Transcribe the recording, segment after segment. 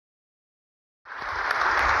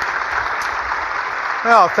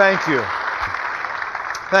Well, thank you.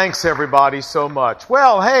 Thanks, everybody, so much.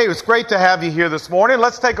 Well, hey, it was great to have you here this morning.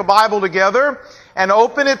 Let's take a Bible together and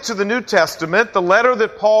open it to the New Testament, the letter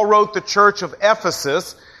that Paul wrote the church of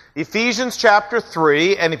Ephesus, Ephesians chapter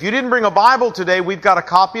 3. And if you didn't bring a Bible today, we've got a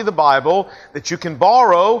copy of the Bible that you can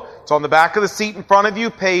borrow. It's on the back of the seat in front of you,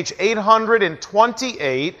 page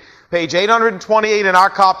 828. Page 828 in our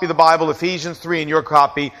copy of the Bible, Ephesians 3 in your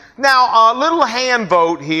copy. Now, a little hand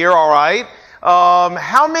vote here, all right?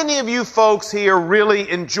 How many of you folks here really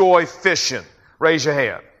enjoy fishing? Raise your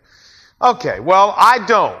hand. Okay, well, I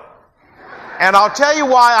don't. And I'll tell you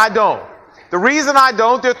why I don't. The reason I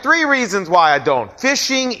don't, there are three reasons why I don't.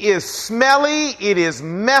 Fishing is smelly, it is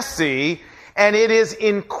messy, and it is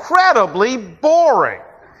incredibly boring.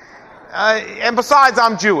 And besides,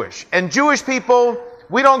 I'm Jewish. And Jewish people,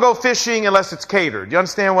 we don't go fishing unless it's catered. You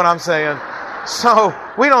understand what I'm saying? So,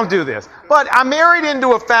 we don't do this. But I'm married into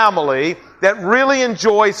a family that really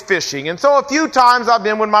enjoys fishing. And so a few times I've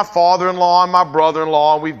been with my father-in-law and my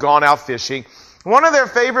brother-in-law, and we've gone out fishing. One of their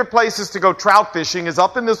favorite places to go trout fishing is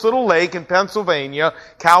up in this little lake in Pennsylvania,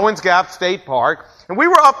 Cowan's Gap State Park. And we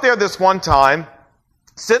were up there this one time,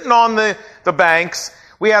 sitting on the banks.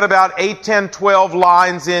 We had about 8, 10, 12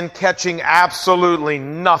 lines in, catching absolutely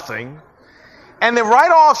nothing. And then right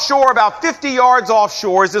offshore, about 50 yards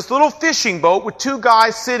offshore, is this little fishing boat with two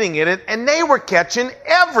guys sitting in it, and they were catching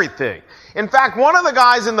everything. In fact, one of the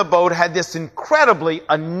guys in the boat had this incredibly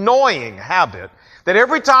annoying habit that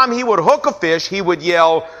every time he would hook a fish, he would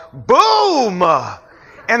yell, "Boom!"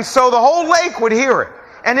 And so the whole lake would hear it.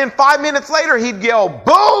 And then 5 minutes later, he'd yell,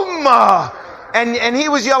 "Boom!" And he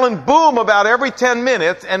was yelling boom about every 10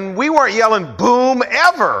 minutes, and we weren't yelling boom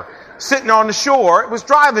ever sitting on the shore. It was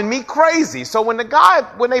driving me crazy. So when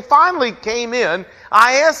they finally came in,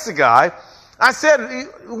 I asked the guy, I said,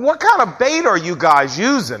 "What kind of bait are you guys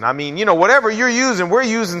using? I mean, whatever you're using, we're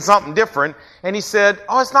using something different." And he said,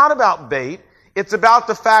 "Oh, it's not about bait. It's about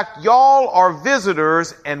the fact y'all are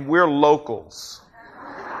visitors and we're locals."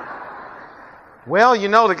 Well,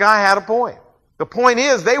 the guy had a point. The point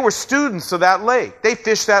is, they were students of that lake. They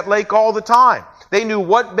fished that lake all the time. They knew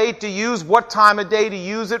what bait to use, what time of day to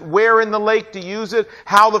use it, where in the lake to use it,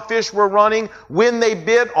 how the fish were running, when they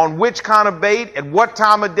bit, on which kind of bait, at what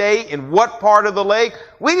time of day, in what part of the lake.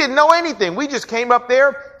 We didn't know anything. We just came up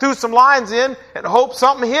there, threw some lines in, and hoped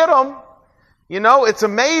something hit them. It's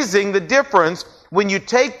amazing the difference when you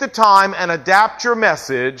take the time and adapt your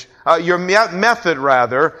method to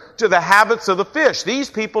the habits of the fish. These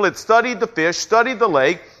people had studied the fish, studied the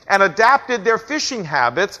lake, and adapted their fishing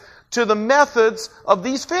habits to the methods of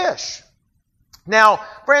these fish. Now,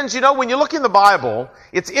 friends, when you look in the Bible,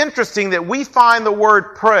 it's interesting that we find the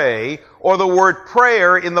word pray or the word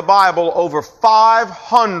prayer in the Bible over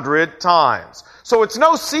 500 times. So it's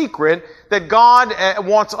no secret that God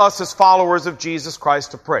wants us as followers of Jesus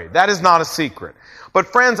Christ to pray. That is not a secret. But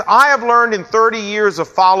friends, I have learned in 30 years of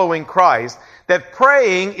following Christ that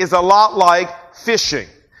praying is a lot like fishing.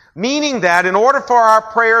 Meaning that in order for our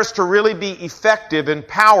prayers to really be effective and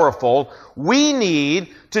powerful, we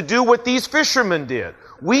need to do what these fishermen did.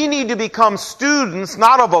 We need to become students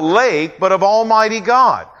not of a lake, but of Almighty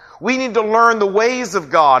God. We need to learn the ways of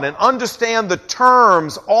God and understand the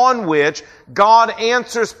terms on which God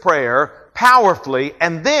answers prayer powerfully.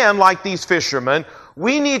 And then, like these fishermen,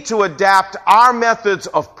 we need to adapt our methods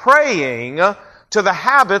of praying to the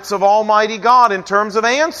habits of Almighty God in terms of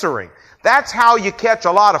answering. That's how you catch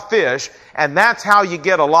a lot of fish, and that's how you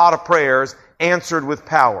get a lot of prayers answered with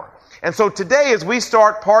power. And so today, as we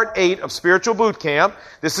start part 8 of Spiritual Boot Camp,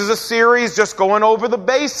 this is a series just going over the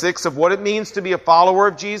basics of what it means to be a follower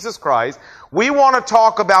of Jesus Christ. We want to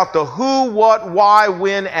talk about the who, what, why,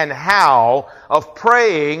 when, and how of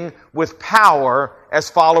praying with power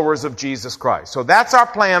as followers of Jesus Christ. So that's our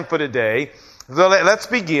plan for today. So let's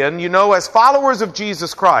begin. As followers of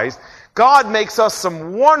Jesus Christ, God makes us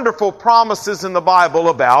some wonderful promises in the Bible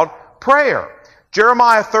about prayer.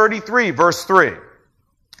 Jeremiah 33, verse 3.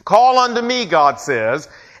 "Call unto me," God says,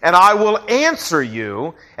 "and I will answer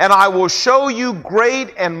you, and I will show you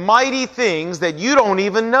great and mighty things that you don't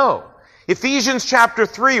even know." Ephesians chapter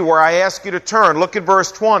 3, where I ask you to turn, look at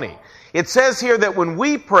verse 20. It says here that when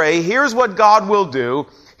we pray, here's what God will do.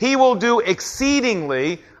 He will do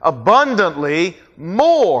exceedingly, abundantly,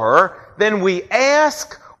 more than we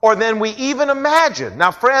ask or than we even imagine. Now,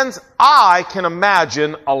 friends, I can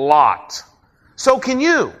imagine a lot. So can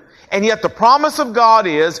you. And yet the promise of God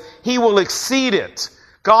is He will exceed it.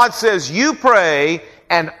 God says, you pray,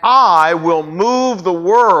 and I will move the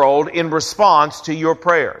world in response to your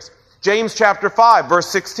prayers. James chapter 5, verse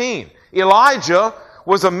 16. Elijah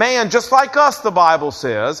was a man just like us, the Bible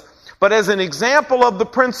says, but as an example of the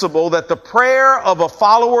principle that the prayer of a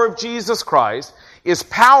follower of Jesus Christ is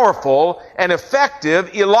powerful and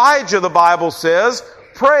effective. Elijah, the Bible says,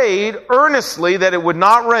 prayed earnestly that it would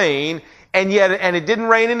not rain, and it didn't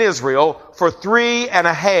rain in Israel for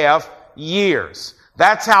 3.5 years.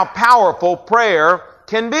 That's how powerful prayer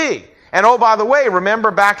can be. And oh, by the way,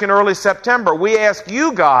 remember back in early September, we asked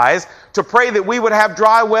you guys to pray that we would have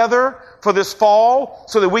dry weather for this fall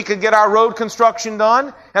so that we could get our road construction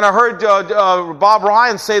done. And I heard Bob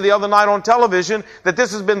Ryan say the other night on television that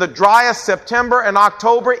this has been the driest September and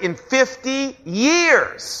October in 50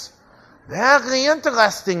 years. Very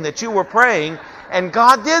interesting that you were praying, and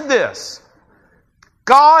God did this.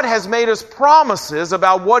 God has made us promises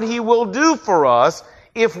about what He will do for us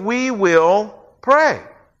if we will pray.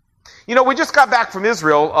 You know, we just got back from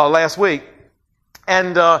Israel last week,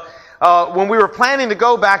 and when we were planning to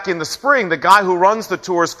go back in the spring, the guy who runs the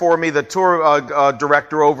tours for me, the tour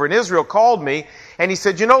director over in Israel, called me, and he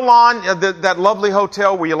said, you know, Lon, that lovely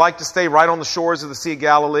hotel where you like to stay right on the shores of the Sea of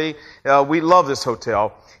Galilee, we love this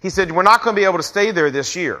hotel. He said, we're not going to be able to stay there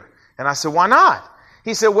this year. And I said, why not?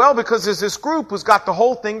 He said, well, because there's this group who's got the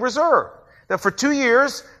whole thing reserved. That for 2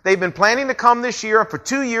 years, they've been planning to come this year, and for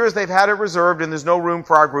 2 years they've had it reserved, and there's no room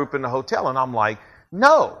for our group in the hotel. And I'm like,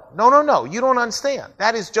 no, you don't understand.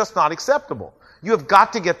 That is just not acceptable. You have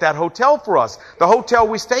got to get that hotel for us. The hotel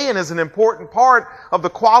we stay in is an important part of the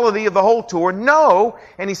quality of the whole tour. No.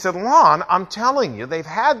 And he said, Lon, I'm telling you, they've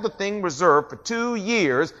had the thing reserved for 2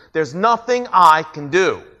 years. There's nothing I can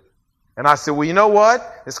do. And I said, well, you know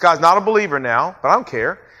what? This guy's not a believer now, but I don't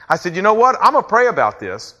care. I said, you know what? I'm going to pray about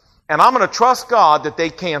this, and I'm going to trust God that they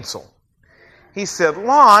cancel. He said,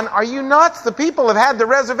 Lon, are you nuts? The people have had the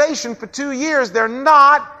reservation for 2 years. They're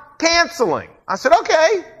not canceling. I said,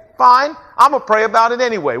 okay, fine. I'm going to pray about it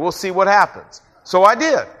anyway. We'll see what happens. So I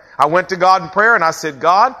did. I went to God in prayer, and I said,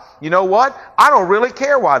 God, you know what? I don't really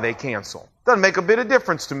care why they cancel. Doesn't make a bit of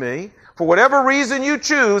difference to me. For whatever reason you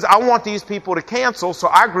choose, I want these people to cancel so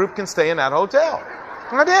our group can stay in that hotel.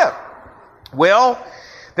 And I did. Well,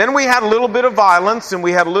 then we had a little bit of violence, and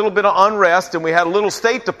we had a little bit of unrest, and we had a little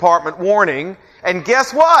State Department warning, and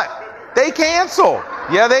guess what? They canceled.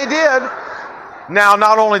 Yeah, they did. Now,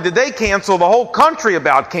 not only did they cancel, the whole country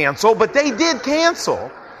about cancel, but they did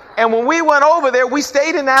cancel. And when we went over there, we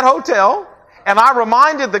stayed in that hotel, and I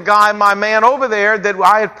reminded the guy, my man over there, that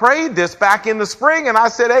I had prayed this back in the spring, and I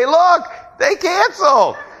said, hey, look, they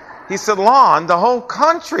canceled. He said, Lon, the whole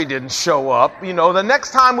country didn't show up. You know, the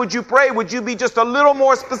next time would you pray, would you be just a little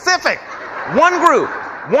more specific? One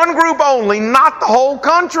group only, not the whole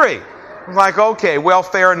country. I was like, okay, well,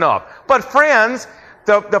 fair enough. But friends,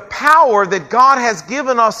 the power that God has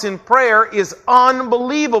given us in prayer is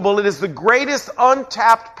unbelievable. It is the greatest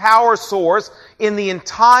untapped power source in the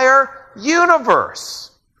entire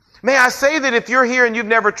universe. May I say that if you're here and you've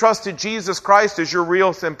never trusted Jesus Christ as your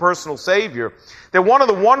real and personal Savior, that one of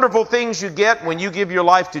the wonderful things you get when you give your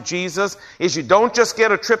life to Jesus is you don't just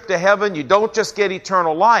get a trip to heaven, you don't just get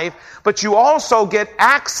eternal life, but you also get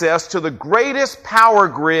access to the greatest power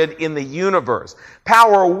grid in the universe.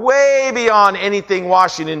 Power way beyond anything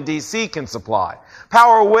Washington, D.C. can supply.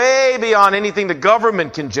 Power way beyond anything the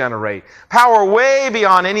government can generate. Power way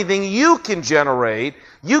beyond anything you can generate.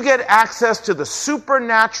 You get access to the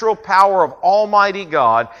supernatural power of Almighty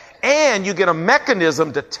God, and you get a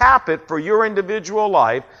mechanism to tap it for your individual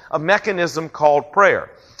life, a mechanism called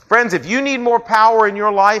prayer. Friends, if you need more power in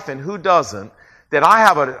your life, and who doesn't, then I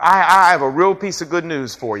have a real piece of good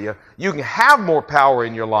news for you. You can have more power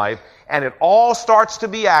in your life, and it all starts to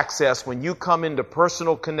be accessed when you come into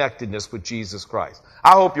personal connectedness with Jesus Christ.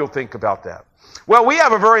 I hope you'll think about that. Well, we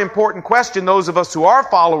have a very important question, those of us who are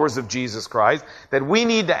followers of Jesus Christ, that we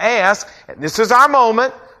need to ask. And this is our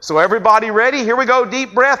moment. So everybody ready? Here we go.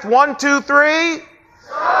 Deep breath. 1, 2, 3. So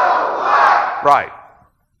what? Right.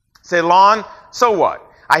 Say, Lon, so what?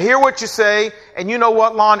 I hear what you say, and you know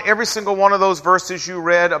what, Lon? Every single one of those verses you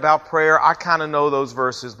read about prayer, I kind of know those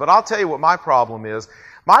verses. But I'll tell you what my problem is.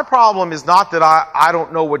 My problem is not that I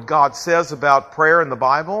don't know what God says about prayer in the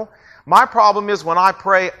Bible. My problem is when I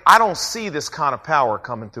pray, I don't see this kind of power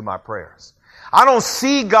coming through my prayers. I don't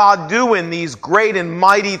see God doing these great and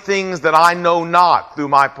mighty things that I know not through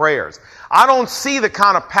my prayers. I don't see the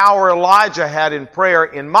kind of power Elijah had in prayer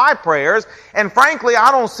in my prayers, and frankly, I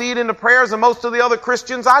don't see it in the prayers of most of the other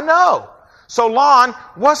Christians I know. So, Lon,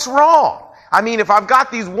 what's wrong? I mean, if I've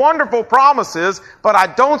got these wonderful promises, but I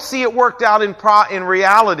don't see it worked out in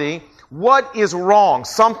reality, what is wrong?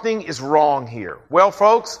 Something is wrong here. Well,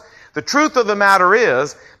 folks, the truth of the matter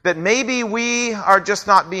is that maybe we are just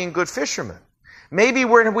not being good fishermen. Maybe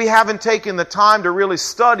we haven't taken the time to really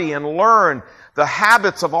study and learn the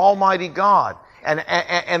habits of Almighty God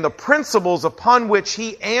and the principles upon which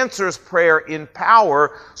He answers prayer in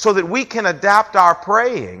power so that we can adapt our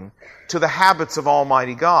praying to the habits of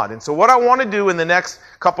Almighty God. And so what I want to do in the next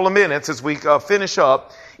couple of minutes as we finish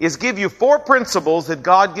up is give you 4 principles that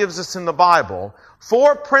God gives us in the Bible,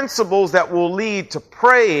 4 principles that will lead to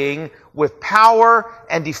praying with power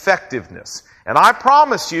and effectiveness. And I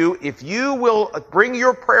promise you, if you will bring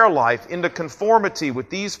your prayer life into conformity with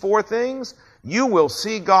these 4 things, you will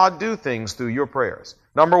see God do things through your prayers.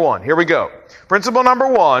 Number 1, here we go. Principle number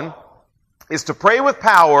 1 is to pray with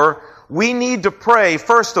power. We need to pray,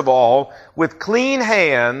 first of all, with clean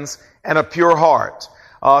hands and a pure heart.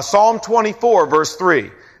 Psalm 24, verse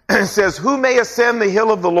 3 says, "Who may ascend the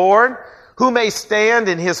hill of the Lord? Who may stand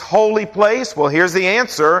in His holy place?" Well, here's the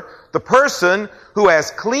answer. The person who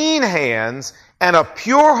has clean hands and a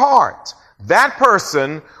pure heart, that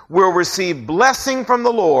person will receive blessing from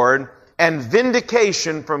the Lord and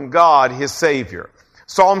vindication from God, His Savior.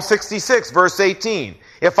 Psalm 66, verse 18.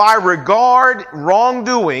 "If I regard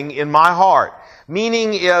wrongdoing in my heart,"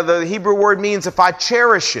 meaning the Hebrew word means if I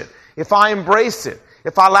cherish it, if I embrace it,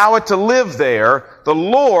 if I allow it to live there, the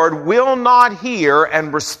Lord will not hear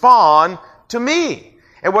and respond to me.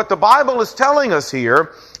 And what the Bible is telling us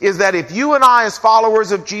here is that if you and I as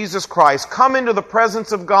followers of Jesus Christ come into the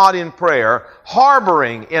presence of God in prayer,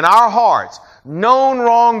 harboring in our hearts known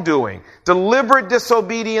wrongdoing, deliberate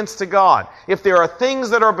disobedience to God, if there are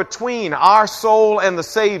things that are between our soul and the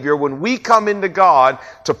Savior, when we come into God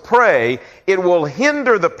to pray, it will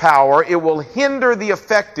hinder the power, it will hinder the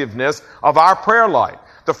effectiveness of our prayer life.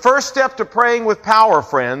 The first step to praying with power,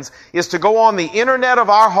 friends, is to go on the internet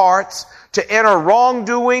of our hearts, to enter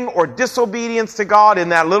wrongdoing or disobedience to God in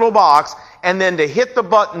that little box, and then to hit the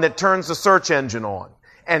button that turns the search engine on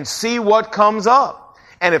and see what comes up.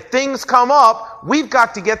 And if things come up, we've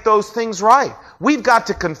got to get those things right. We've got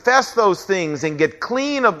to confess those things and get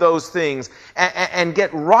clean of those things and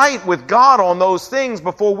get right with God on those things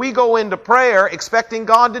before we go into prayer expecting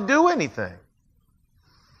God to do anything.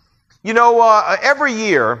 You know, every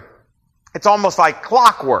year, it's almost like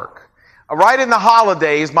clockwork. Right in the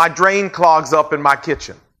holidays, my drain clogs up in my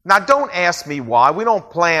kitchen. Now, don't ask me why. We don't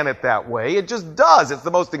plan it that way. It just does. It's the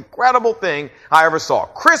most incredible thing I ever saw.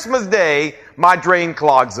 Christmas Day, my drain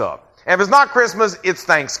clogs up. And if it's not Christmas, it's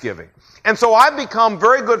Thanksgiving. And so I've become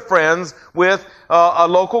very good friends with a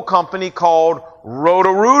local company called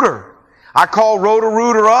Roto-Rooter. I call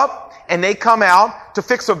Roto-Rooter up, and they come out to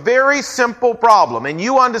fix a very simple problem. And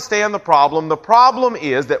you understand the problem. The problem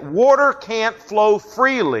is that water can't flow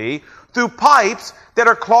freely through pipes that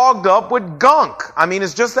are clogged up with gunk. I mean,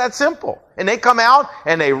 it's just that simple. And they come out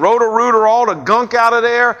and they Roto-Rooter all the gunk out of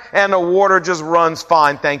there, and the water just runs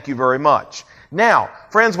fine. Thank you very much. Now,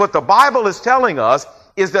 friends, what the Bible is telling us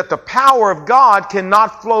is that the power of God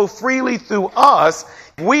cannot flow freely through us.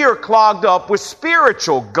 We are clogged up with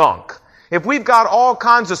spiritual gunk. If we've got all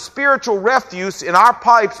kinds of spiritual refuse in our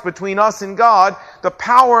pipes between us and God, the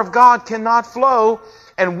power of God cannot flow.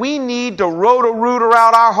 And we need to Roto-Rooter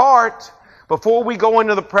out our heart before we go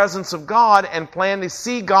into the presence of God and plan to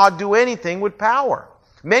see God do anything with power.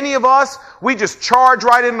 Many of us, we just charge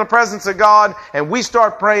right into the presence of God and we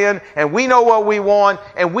start praying and we know what we want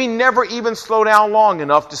and we never even slow down long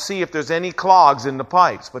enough to see if there's any clogs in the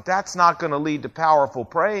pipes. But that's not going to lead to powerful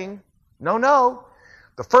praying. No.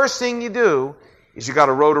 The first thing you do is you got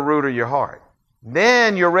to Roto-Rooter your heart.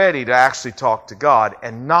 Then you're ready to actually talk to God,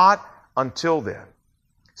 and not until then.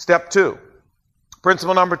 Step 2.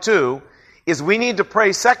 Principle number 2 is we need to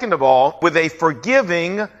pray, second of all, with a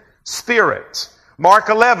forgiving spirit. Mark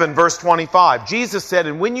 11, verse 25. Jesus said,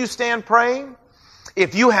 "And when you stand praying,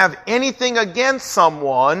 if you have anything against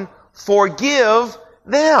someone, forgive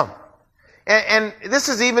them." And this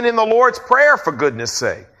is even in the Lord's Prayer, for goodness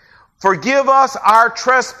sake. Forgive us our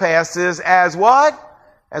trespasses as what?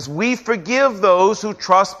 As we forgive those who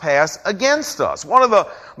trespass against us. One of the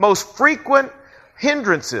most frequent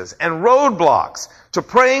hindrances and roadblocks to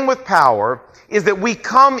praying with power is that we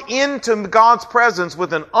come into God's presence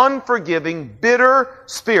with an unforgiving, bitter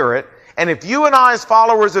spirit. And if you and I, as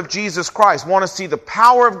followers of Jesus Christ, want to see the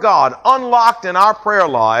power of God unlocked in our prayer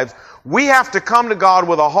lives, we have to come to God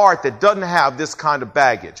with a heart that doesn't have this kind of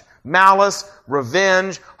baggage. Malice,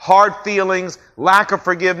 revenge, hard feelings, lack of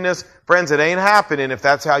forgiveness. Friends, it ain't happening if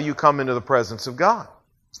that's how you come into the presence of God.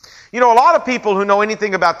 You know, a lot of people who know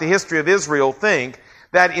anything about the history of Israel think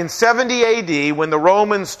that in 70 AD, when the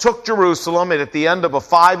Romans took Jerusalem and at the end of a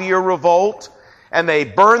 5-year revolt, and they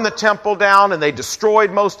burned the temple down and they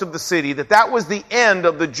destroyed most of the city, that was the end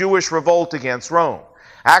of the Jewish revolt against Rome.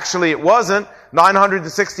 Actually, it wasn't.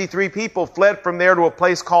 963 people fled from there to a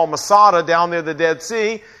place called Masada down near the Dead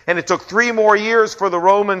Sea, and it took 3 more years for the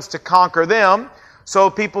Romans to conquer them. So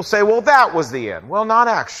people say, well, that was the end. Well, not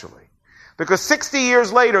actually. Because 60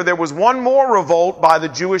 years later, there was one more revolt by the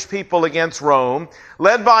Jewish people against Rome,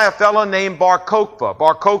 led by a fellow named Bar Kokhba.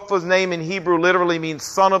 Bar Kokhba's name in Hebrew literally means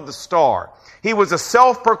son of the star. He was a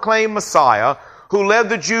self-proclaimed Messiah who led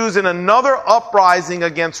the Jews in another uprising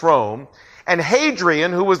against Rome. And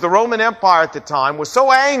Hadrian, who was the Roman Empire at the time, was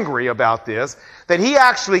so angry about this that he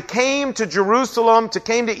actually came to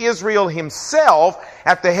Israel himself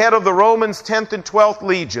at the head of the Romans' 10th and 12th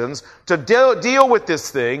legions to deal with this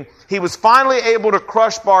thing. He was finally able to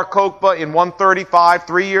crush Bar Kokhba in 135,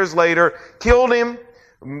 3 years later, killed him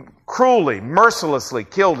cruelly, mercilessly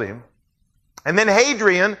killed him. And then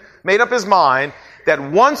Hadrian made up his mind that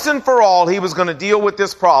once and for all he was going to deal with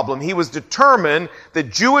this problem. He was determined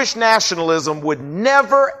that Jewish nationalism would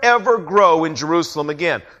never ever grow in Jerusalem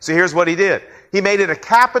again. So here's what he did. He made it a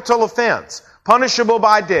capital offense, punishable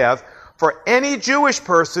by death, for any Jewish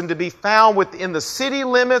person to be found within the city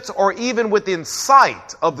limits or even within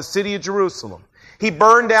sight of the city of Jerusalem. He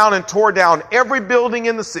burned down and tore down every building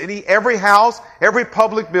in the city, every house, every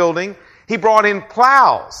public building. He brought in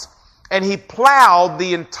plows. And he plowed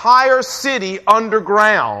the entire city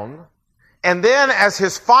underground. And then as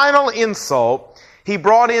his final insult, he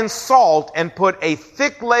brought in salt and put a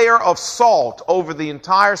thick layer of salt over the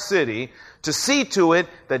entire city to see to it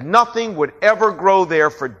that nothing would ever grow there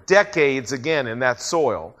for decades again in that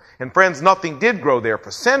soil. And friends, nothing did grow there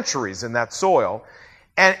for centuries in that soil.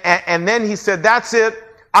 And then he said, that's it.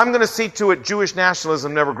 I'm going to see to it Jewish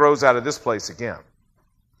nationalism never grows out of this place again.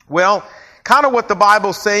 Well, kind of what the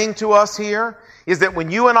Bible's saying to us here is that when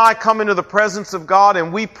you and I come into the presence of God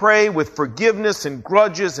and we pray with forgiveness and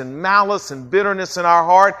grudges and malice and bitterness in our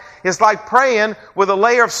heart, it's like praying with a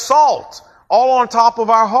layer of salt all on top of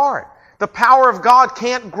our heart. The power of God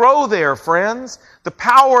can't grow there, friends. The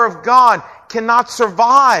power of God cannot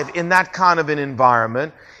survive in that kind of an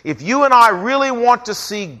environment. If you and I really want to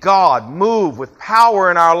see God move with power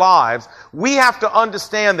in our lives, we have to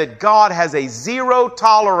understand that God has a zero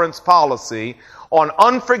tolerance policy on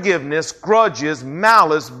unforgiveness, grudges,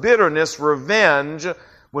 malice, bitterness, revenge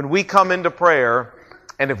when we come into prayer.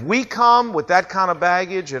 And if we come with that kind of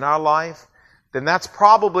baggage in our life, then that's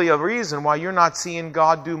probably a reason why you're not seeing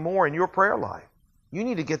God do more in your prayer life. You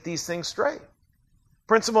need to get these things straight.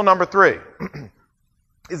 Principle number 3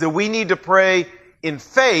 is that we need to pray in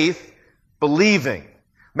faith, believing.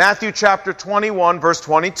 Matthew chapter 21, verse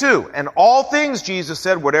 22. And all things, Jesus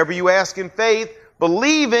said, whatever you ask in faith,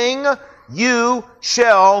 believing, you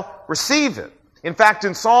shall receive it. In fact,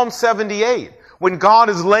 in Psalm 78, when God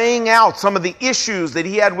is laying out some of the issues that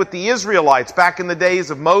he had with the Israelites back in the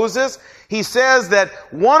days of Moses, he says that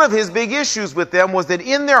one of his big issues with them was that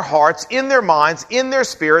in their hearts, in their minds, in their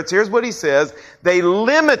spirits, here's what he says, they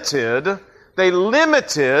limited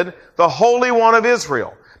the Holy One of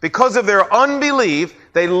Israel. Because of their unbelief,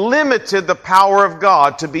 they limited the power of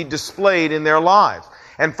God to be displayed in their lives.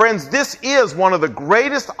 And friends, this is one of the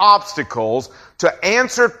greatest obstacles to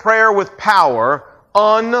answered prayer with power,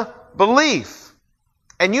 unbelief.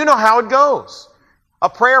 And you know how it goes. A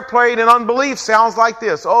prayer prayed in unbelief sounds like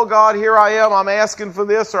this. Oh God, here I am. I'm asking for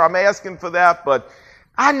this or I'm asking for that, but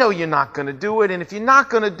I know you're not going to do it. And if you're not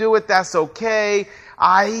going to do it, that's okay.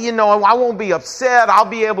 I won't be upset. I'll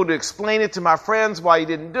be able to explain it to my friends why you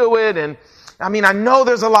didn't do it. And I know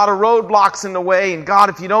there's a lot of roadblocks in the way. And God,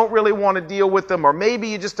 if you don't really want to deal with them, or maybe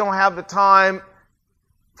you just don't have the time.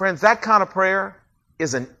 Friends, that kind of prayer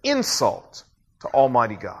is an insult to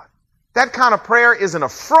Almighty God. That kind of prayer is an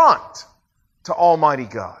affront to Almighty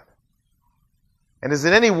God. And is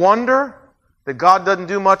it any wonder that God doesn't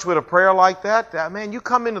do much with a prayer like that? Man, you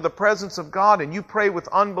come into the presence of God and you pray with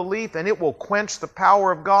unbelief and it will quench the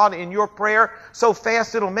power of God in your prayer so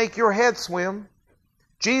fast it'll make your head swim.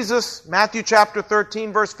 Jesus, Matthew chapter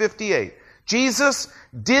 13, verse 58. Jesus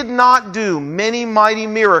did not do many mighty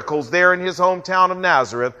miracles there in his hometown of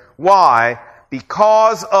Nazareth. Why?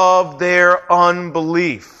 Because of their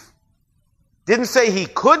unbelief. Didn't say he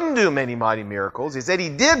couldn't do many mighty miracles. He said he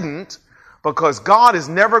didn't, because God is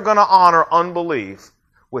never going to honor unbelief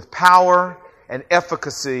with power and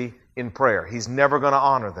efficacy in prayer. He's never going to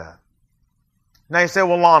honor that. Now you say,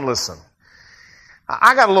 well, Lon, listen.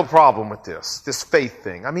 I got a little problem with this faith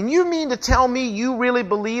thing. You mean to tell me you really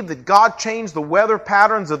believe that God changed the weather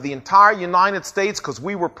patterns of the entire United States because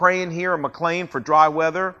we were praying here in McLean for dry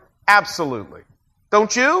weather? Absolutely.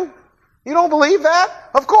 Don't you? You don't believe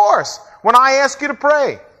that? Of course. When I ask you to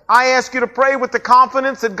pray, I ask you to pray with the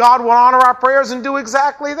confidence that God will honor our prayers and do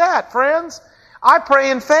exactly that, friends. I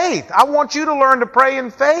pray in faith. I want you to learn to pray in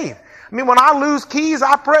faith. I mean, when I lose keys,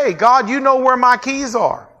 I pray, God, you know where my keys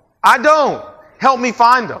are. I don't. Help me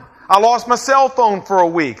find them. I lost my cell phone for a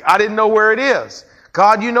week. I didn't know where it is.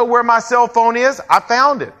 God, you know where my cell phone is? I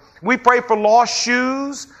found it. We pray for lost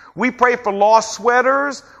shoes. We pray for lost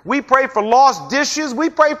sweaters. We pray for lost dishes. We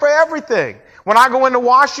pray for everything. When I go into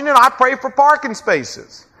Washington, I pray for parking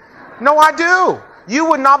spaces. No, I do. You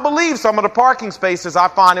would not believe some of the parking spaces I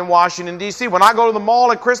find in Washington, D.C. When I go to the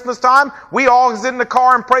mall at Christmas time, we all sit in the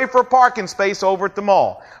car and pray for a parking space over at the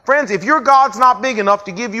mall. Friends, if your God's not big enough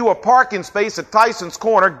to give you a parking space at Tyson's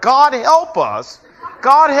Corner, God help us.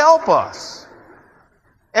 God help us.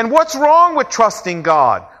 And what's wrong with trusting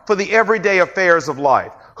God for the everyday affairs of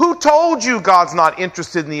life? Who told you God's not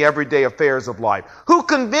interested in the everyday affairs of life? Who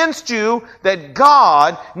convinced you that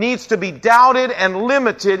God needs to be doubted and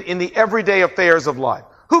limited in the everyday affairs of life?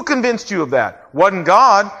 Who convinced you of that? Wasn't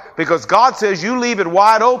God, because God says you leave it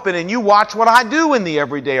wide open and you watch what I do in the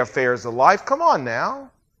everyday affairs of life. Come on now.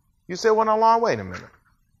 You say, well, no, wait a minute.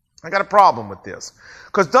 I got a problem with this.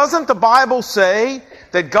 Because doesn't the Bible say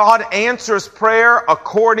that God answers prayer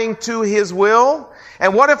according to His will?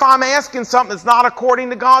 And what if I'm asking something that's not according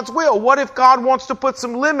to God's will? What if God wants to put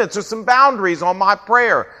some limits or some boundaries on my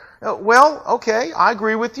prayer? Well, okay, I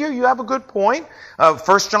agree with you. You have a good point. 1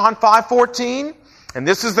 John 5:14. And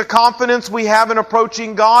this is the confidence we have in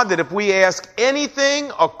approaching God, that if we ask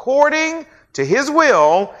anything according to His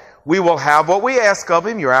will, we will have what we ask of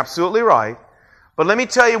Him. You're absolutely right. But let me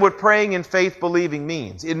tell you what praying in faith believing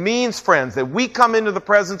means. It means, friends, that we come into the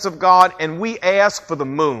presence of God and we ask for the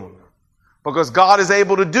moon. Because God is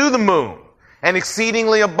able to do the moon and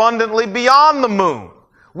exceedingly abundantly beyond the moon.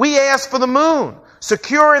 We ask for the moon,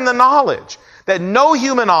 secure in the knowledge that no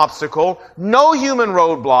human obstacle, no human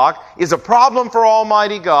roadblock is a problem for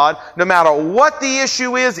Almighty God. No matter what the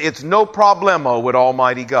issue is, it's no problemo with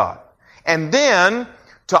Almighty God. And then,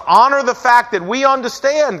 to honor the fact that we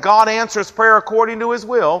understand God answers prayer according to His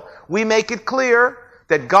will, we make it clear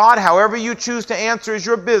that God, however you choose to answer, is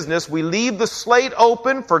your business. We leave the slate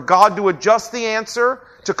open for God to adjust the answer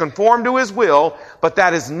to conform to His will, but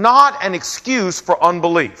that is not an excuse for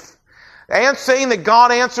unbelief. And saying that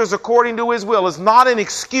God answers according to His will is not an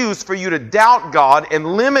excuse for you to doubt God and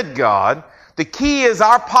limit God. The key is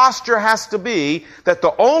our posture has to be that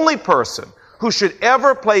the only person who should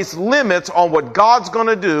ever place limits on what God's going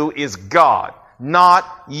to do is God, not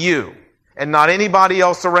you, and not anybody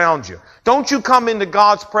else around you. Don't you come into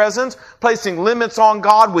God's presence placing limits on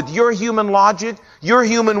God with your human logic, your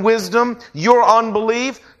human wisdom, your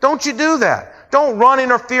unbelief. Don't you do that. Don't run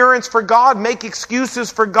interference for God, make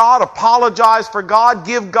excuses for God, apologize for God,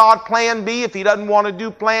 give God plan B if He doesn't want to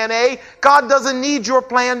do plan A. God doesn't need your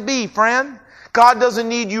plan B, friend. God doesn't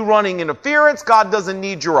need you running interference. God doesn't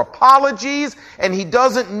need your apologies, and He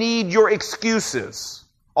doesn't need your excuses.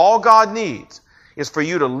 All God needs is for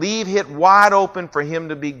you to leave it wide open for Him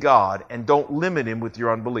to be God, and don't limit Him with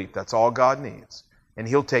your unbelief. That's all God needs. And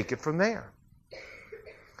He'll take it from there.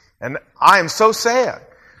 And I am so sad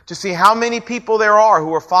to see how many people there are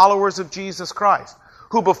who are followers of Jesus Christ,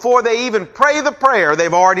 who before they even pray the prayer,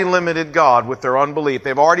 they've already limited God with their unbelief.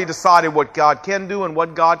 They've already decided what God can do and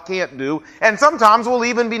what God can't do, and sometimes will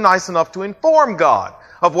even be nice enough to inform God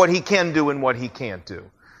of what He can do and what He can't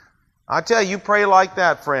do. I tell you, pray like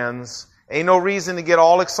that, friends. Ain't no reason to get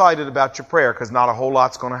all excited about your prayer, because not a whole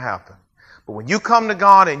lot's going to happen. But when you come to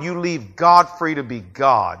God and you leave God free to be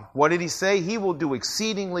God, what did He say? He will do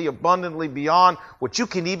exceedingly abundantly beyond what you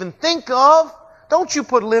can even think of. Don't you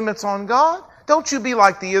put limits on God. Don't you be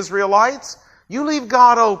like the Israelites. You leave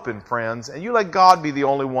God open, friends, and you let God be the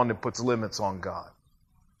only one that puts limits on God.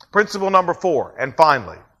 Principle number 4, and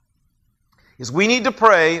finally, is we need to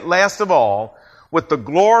pray, last of all, with the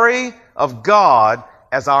glory of God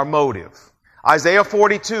as our motive. Isaiah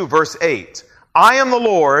 42, verse 8. I am the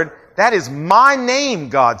Lord, that is my name,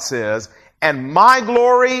 God says, and my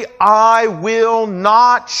glory I will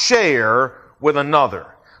not share with another.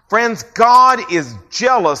 Friends, God is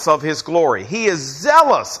jealous of His glory. He is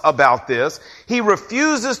zealous about this. He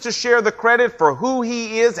refuses to share the credit for who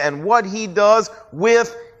He is and what He does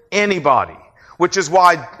with anybody. Which is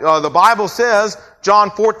why the Bible says, John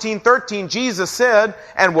 14:13, Jesus said,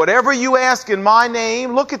 and whatever you ask in my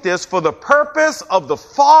name, look at this, for the purpose of the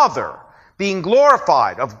Father being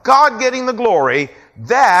glorified, of God getting the glory,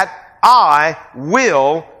 that I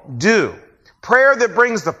will do. Prayer that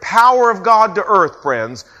brings the power of God to earth,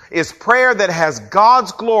 friends, is prayer that has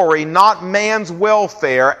God's glory, not man's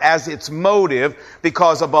welfare, as its motive,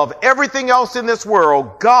 because above everything else in this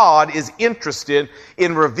world, God is interested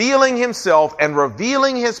in revealing Himself and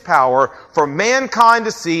revealing His power for mankind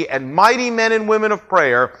to see, and mighty men and women of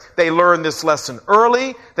prayer, they learn this lesson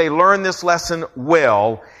early, they learn this lesson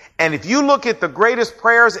well. And if you look at the greatest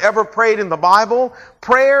prayers ever prayed in the Bible,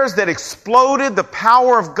 prayers that exploded the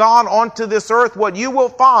power of God onto this earth, what you will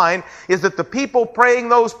find is that the people praying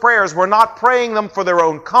those prayers were not praying them for their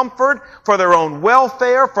own comfort, for their own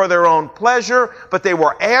welfare, for their own pleasure, but they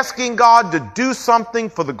were asking God to do something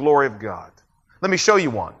for the glory of God. Let me show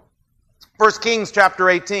you one. 1 Kings chapter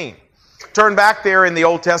 18. Turn back there in the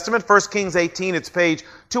Old Testament, 1 Kings 18, it's page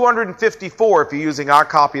 254 if you're using our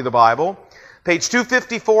copy of the Bible. Page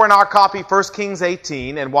 254 in our copy, 1 Kings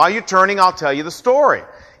 18. And while you're turning, I'll tell you the story.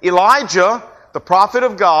 Elijah, the prophet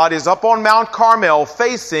of God, is up on Mount Carmel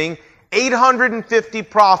facing 850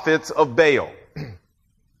 prophets of Baal.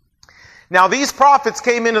 Now, these prophets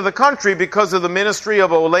came into the country because of the ministry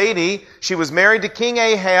of a lady. She was married to King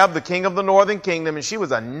Ahab, the king of the northern kingdom, and she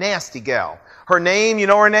was a nasty gal. Her name, you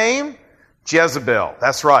know her name? Jezebel.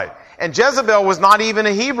 That's right. And Jezebel was not even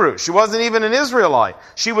a Hebrew. She wasn't even an Israelite.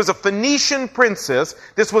 She was a Phoenician princess.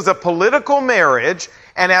 This was a political marriage.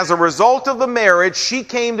 And as a result of the marriage, she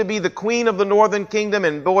came to be the queen of the northern kingdom.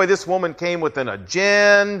 And boy, this woman came with an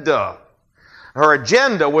agenda. Her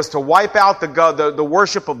agenda was to wipe out the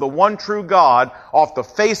worship of the one true God off the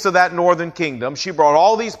face of that northern kingdom. She brought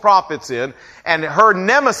all these prophets in. And her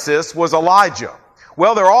nemesis was Elijah.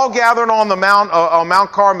 Well, they're all gathered on the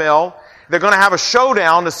Mount Carmel. They're going to have a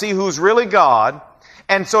showdown to see who's really God.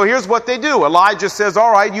 And so here's what they do. Elijah says, all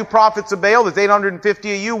right, you prophets of Baal, there's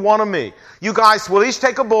 850 of you, one of me. You guys will each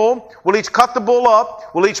take a bull, we'll each cut the bull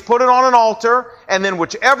up, we'll each put it on an altar, and then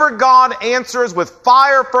whichever God answers with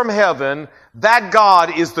fire from heaven, that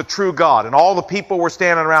God is the true God. And all the people were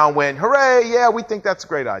standing around went, hooray, yeah, we think that's a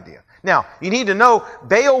great idea. Now, you need to know,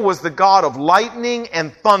 Baal was the god of lightning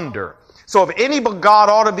and thunder. So if any God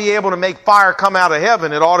ought to be able to make fire come out of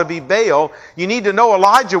heaven, it ought to be Baal. You need to know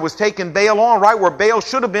Elijah was taking Baal on right where Baal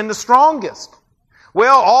should have been the strongest.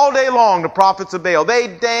 Well, all day long, the prophets of Baal, they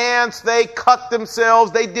danced, they cut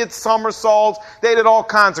themselves, they did somersaults, they did all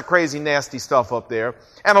kinds of crazy, nasty stuff up there.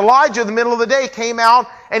 And Elijah, in the middle of the day, came out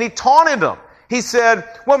and he taunted them. He said,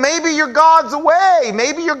 well, maybe your God's away.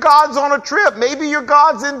 Maybe your God's on a trip. Maybe your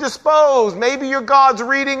God's indisposed. Maybe your God's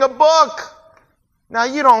reading a book. Now,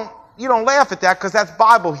 you don't laugh at that because that's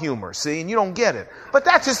Bible humor, see, and you don't get it. But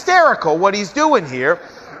that's hysterical what he's doing here.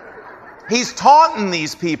 He's taunting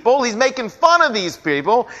these people. He's making fun of these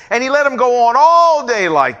people. And he let them go on all day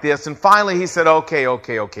like this. And finally he said,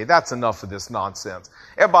 okay, that's enough of this nonsense.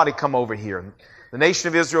 Everybody come over here. The nation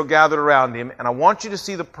of Israel gathered around him. And I want you to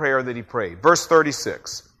see the prayer that he prayed. Verse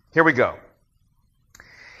 36. Here we go.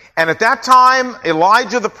 And at that time,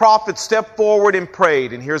 Elijah the prophet stepped forward and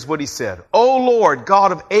prayed. And here's what he said. O Lord,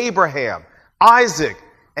 God of Abraham, Isaac,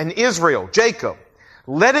 and Israel, Jacob,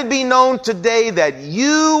 let it be known today that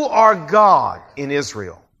you are God in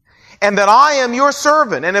Israel, and that I am your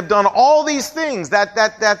servant, and have done all these things, that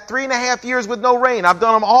 3.5 years with no rain. I've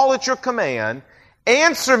done them all at your command.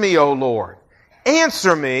 Answer me, O Lord.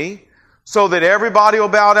 Answer me, so that everybody will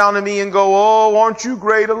bow down to me and go, oh, aren't you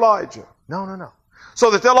great, Elijah? No. So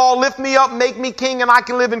that they'll all lift me up, make me king, and I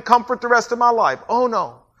can live in comfort the rest of my life. Oh,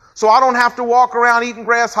 no. So I don't have to walk around eating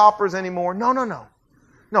grasshoppers anymore. No.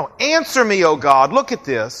 No, answer me, O God. Look at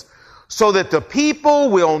this. So that the people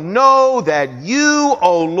will know that you,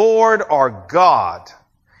 O Lord, are God,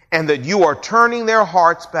 and that you are turning their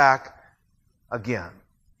hearts back again.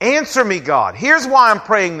 Answer me, God. Here's why I'm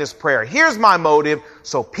praying this prayer. Here's my motive,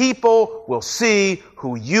 so people will see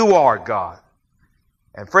who you are, God.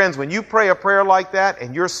 And friends, when you pray a prayer like that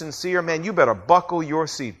and you're sincere, man, you better buckle your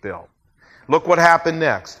seatbelt. Look what happened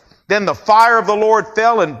next. Then the fire of the Lord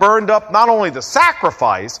fell and burned up not only the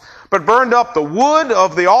sacrifice, but burned up the wood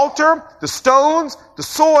of the altar, the stones, the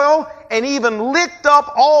soil, and even licked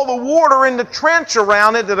up all the water in the trench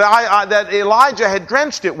around it that Elijah had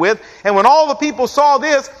drenched it with. And when all the people saw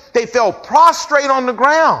this, they fell prostrate on the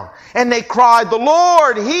ground. And they cried, the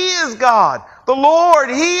Lord, He is God. The Lord,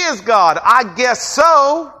 He is God. I guess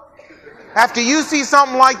so. After you see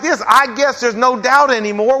something like this, I guess there's no doubt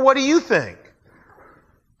anymore. What do you think?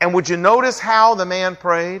 And would you notice how the man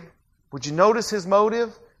prayed? Would you notice his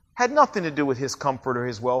motive? Had nothing to do with his comfort or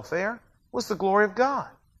his welfare. It was the glory of God.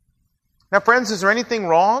 Now, friends, is there anything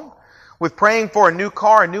wrong with praying for a new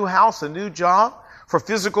car, a new house, a new job, for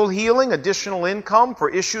physical healing, additional income, for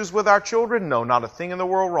issues with our children? No, not a thing in the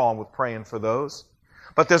world wrong with praying for those.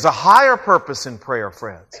 But there's a higher purpose in prayer,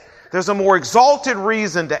 friends. there's a more exalted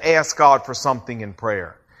reason to ask God for something in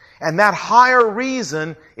prayer. And that higher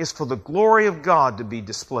reason is for the glory of God to be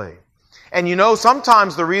displayed. And you know,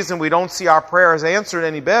 sometimes the reason we don't see our prayers answered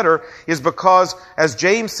any better is because, as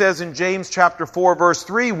James says in James chapter 4, verse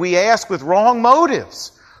 3, we ask with wrong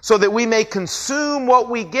motives, so that we may consume what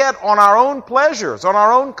we get on our own pleasures, on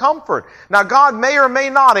our own comfort. Now, God may or may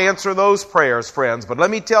not answer those prayers, friends, but let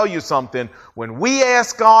me tell you something. When we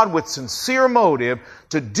ask God with sincere motive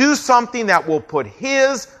to do something that will put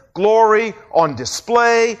His glory on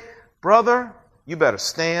display, brother, you better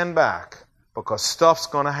stand back, because stuff's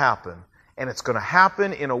going to happen. And it's going to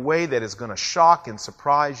happen in a way that is going to shock and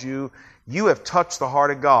surprise you. You have touched the heart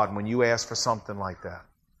of God when you ask for something like that.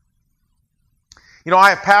 You know, I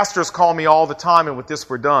have pastors call me all the time, and with this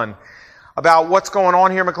we're done, about what's going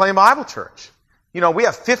on here at McLean Bible Church. You know, we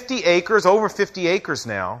have 50 acres, over 50 acres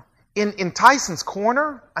now, in Tyson's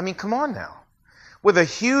Corner. I mean, come on now. With a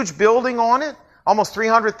huge building on it, almost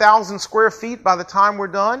 300,000 square feet by the time we're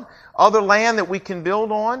done, other land that we can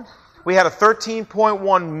build on. We had a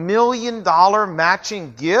 $13.1 million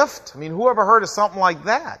matching gift. I mean, who ever heard of something like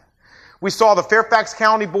that? We saw the Fairfax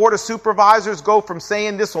County Board of Supervisors go from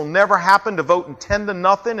saying this will never happen to voting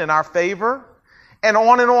 10-0 in our favor. And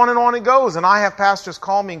on and on and on it goes. And I have pastors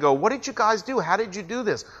call me and go, what did you guys do? How did you do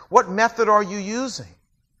this? What method are you using?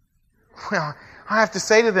 Well, I have to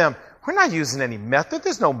say to them, we're not using any method.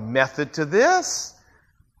 There's no method to this.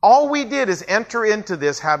 All we did is enter into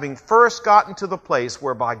this having first gotten to the place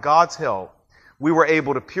where by God's help, we were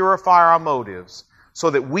able to purify our motives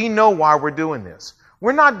so that we know why we're doing this.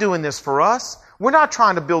 We're not doing this for us. We're not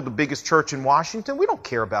trying to build the biggest church in Washington. We don't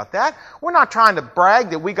care about that. We're not trying to brag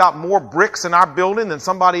that we got more bricks in our building than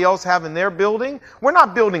somebody else have in their building. We're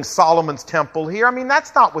not building Solomon's temple here. I mean,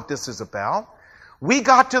 that's not what this is about. We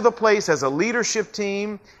got to the place as a leadership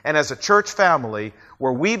team and as a church family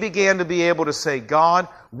where we began to be able to say, God,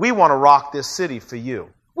 we want to rock this city for you.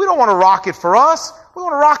 We don't want to rock it for us. We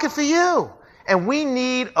want to rock it for you. And we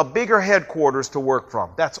need a bigger headquarters to work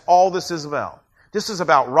from. That's all this is about. This is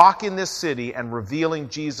about rocking this city and revealing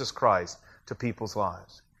Jesus Christ to people's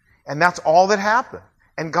lives. And that's all that happened.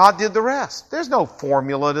 And God did the rest. There's no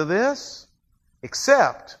formula to this,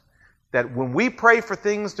 except that when we pray for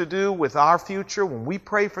things to do with our future, when we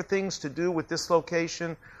pray for things to do with this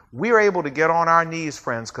location, we are able to get on our knees,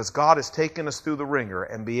 friends, because God has taken us through the ringer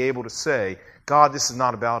and be able to say, God, this is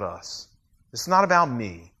not about us. This is not about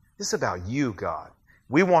me. This is about you, God.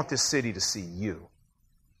 We want this city to see you.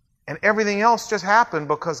 And everything else just happened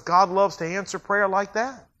because God loves to answer prayer like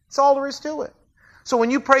that. That's all there is to it. So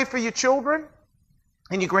when you pray for your children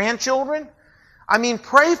and your grandchildren, I mean,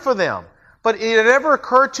 pray for them. But it ever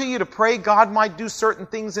occurred to you to pray God might do certain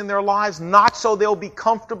things in their lives, not so they'll be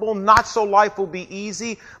comfortable, not so life will be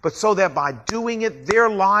easy, but so that by doing it, their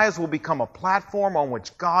lives will become a platform on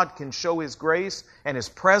which God can show His grace and His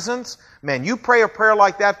presence? Man, you pray a prayer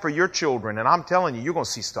like that for your children, and I'm telling you, you're going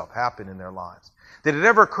to see stuff happen in their lives. Did it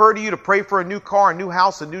ever occur to you to pray for a new car, a new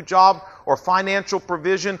house, a new job, or financial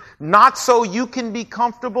provision? Not so you can be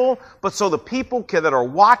comfortable, but so the people that are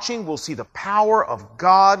watching will see the power of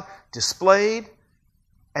God displayed,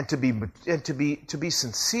 and to be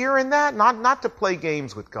sincere in that, not to play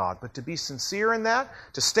games with God, but to be sincere in that,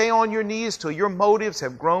 to stay on your knees till your motives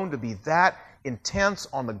have grown to be that intense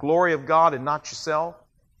on the glory of God and not yourself.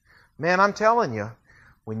 Man, I'm telling you,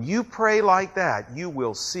 when you pray like that, you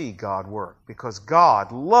will see God work, because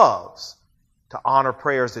God loves to honor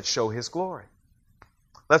prayers that show His glory.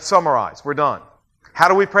 Let's summarize. We're done. How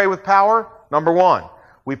do we pray with power? Number one,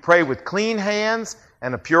 we pray with clean hands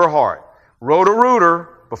and a pure heart. Roto-rooter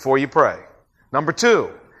before you pray. Number two,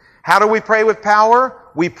 how do we pray with power?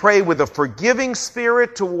 We pray with a forgiving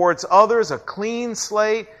spirit towards others, a clean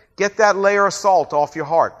slate. Get that layer of salt off your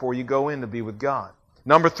heart before you go in to be with God.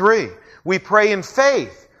 Number three, we pray in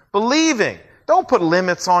faith, believing. Don't put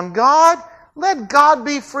limits on God. Let God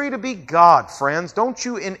be free to be God, friends. Don't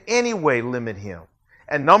you in any way limit Him.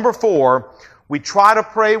 And number four, we try to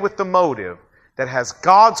pray with the motive that has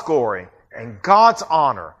God's glory and God's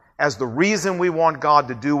honor as the reason we want God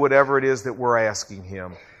to do whatever it is that we're asking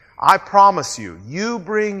Him. I promise you, you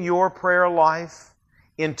bring your prayer life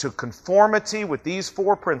into conformity with these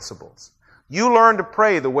four principles. You learn to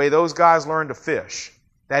pray the way those guys learn to fish.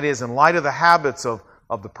 That is, in light of the habits of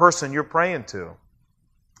the person you're praying to.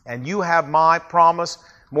 And you have my promise.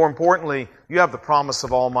 More importantly, you have the promise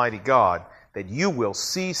of Almighty God that you will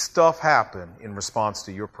see stuff happen in response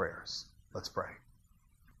to your prayers. Let's pray.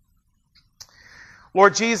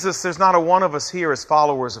 Lord Jesus, there's not a one of us here as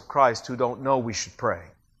followers of Christ who don't know we should pray,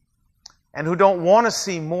 and who don't want to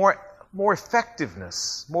see more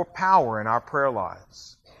effectiveness, more power in our prayer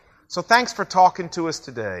lives. So thanks for talking to us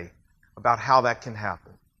today about how that can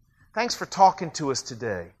happen. Thanks for talking to us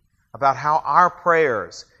today about how our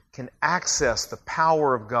prayers can access the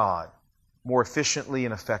power of God more efficiently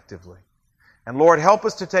and effectively. And Lord, help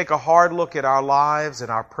us to take a hard look at our lives and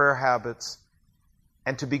our prayer habits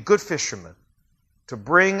and to be good fishermen, to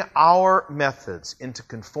bring our methods into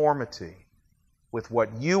conformity with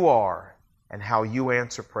what you are and how you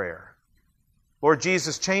answer prayer. Lord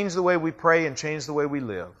Jesus, change the way we pray and change the way we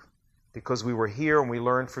live, because we were here and we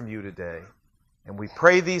learned from you today. And we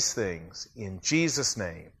pray these things in Jesus'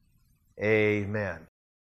 name. Amen.